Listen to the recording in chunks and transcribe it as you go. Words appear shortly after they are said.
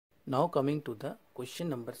Now coming to the question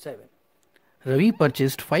number 7. Ravi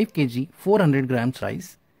purchased 5 kg 400 grams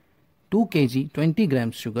rice, 2 kg 20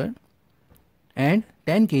 grams sugar and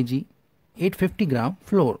 10 kg 850 gram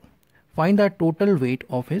flour. Find the total weight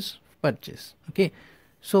of his purchase. Okay,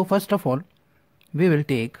 so first of all we will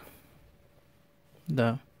take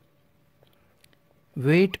the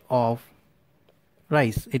weight of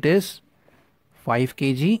rice. It is 5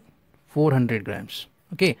 kg 400 grams.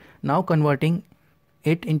 Okay, now converting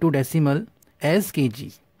it into decimal as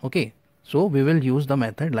kg. Okay, so we will use the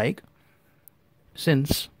method like,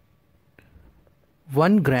 since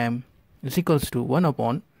 1 gram is equals to 1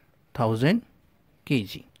 upon 1000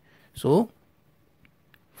 kg, so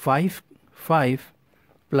 5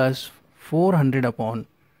 plus 400 upon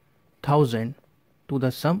 1000 to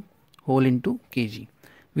the sum whole into kg.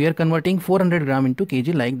 We are converting 400 gram into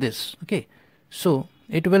kg like this. Okay, so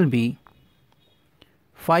it will be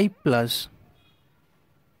 5 plus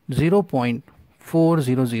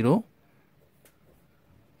 0.400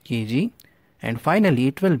 kg and finally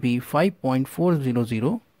it will be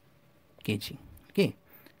 5.400 kg. Okay,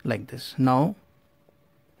 like this. Now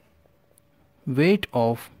weight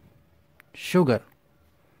of sugar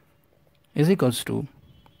is equals to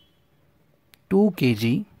 2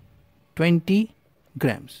 kg 20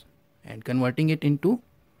 grams and converting it into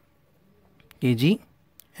kg,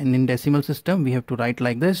 and in decimal system we have to write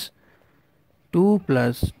like this: 2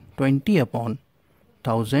 plus 20 upon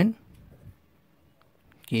 1000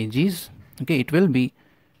 kgs. Okay, it will be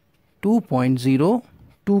 2.02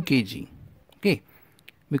 kg. Okay,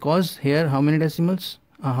 because here how many decimals,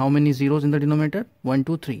 how many zeros in the denominator? 1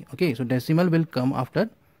 2 3. Okay, so decimal will come after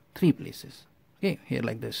 3 places. Okay, here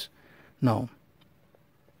like this. Now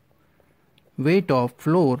weight of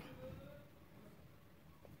flour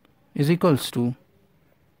is equals to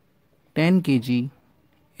 10 kg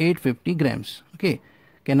 850 grams. Okay,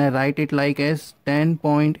 can I write it like as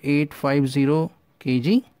 10.850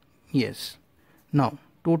 kg? Yes. Now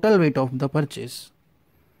total weight of the purchase,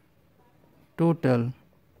 total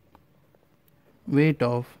weight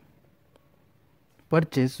of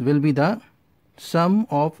purchase will be the sum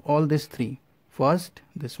of all these three. First,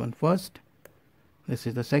 this one first, this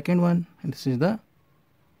is the second one, and this is the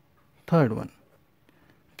third one.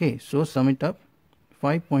 Okay, so sum it up: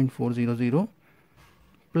 5.400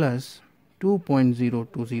 plus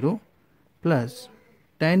 2.020 plus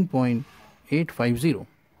 10.850.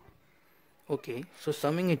 Okay, so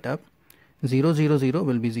summing it up, 0 0 0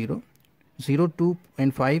 will be 0, 0 2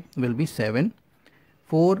 and 5 will be 7,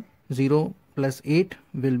 4 0 plus 8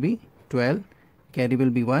 will be 12, carry will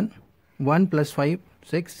be 1, 1 plus 5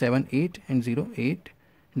 6 7 8 and 0 8,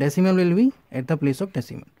 decimal will be at the place of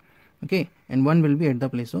decimal. Okay, and 1 will be at the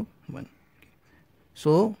place of 1.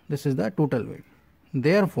 So this is the total weight.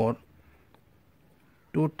 Therefore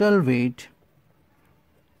total weight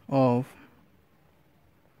of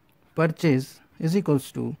purchase is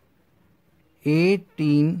equals to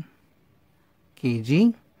 18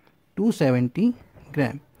 kg 270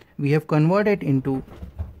 gram. We have converted into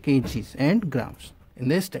kgs and grams in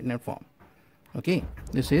the standard form. Okay,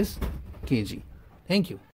 this is kg. Thank you.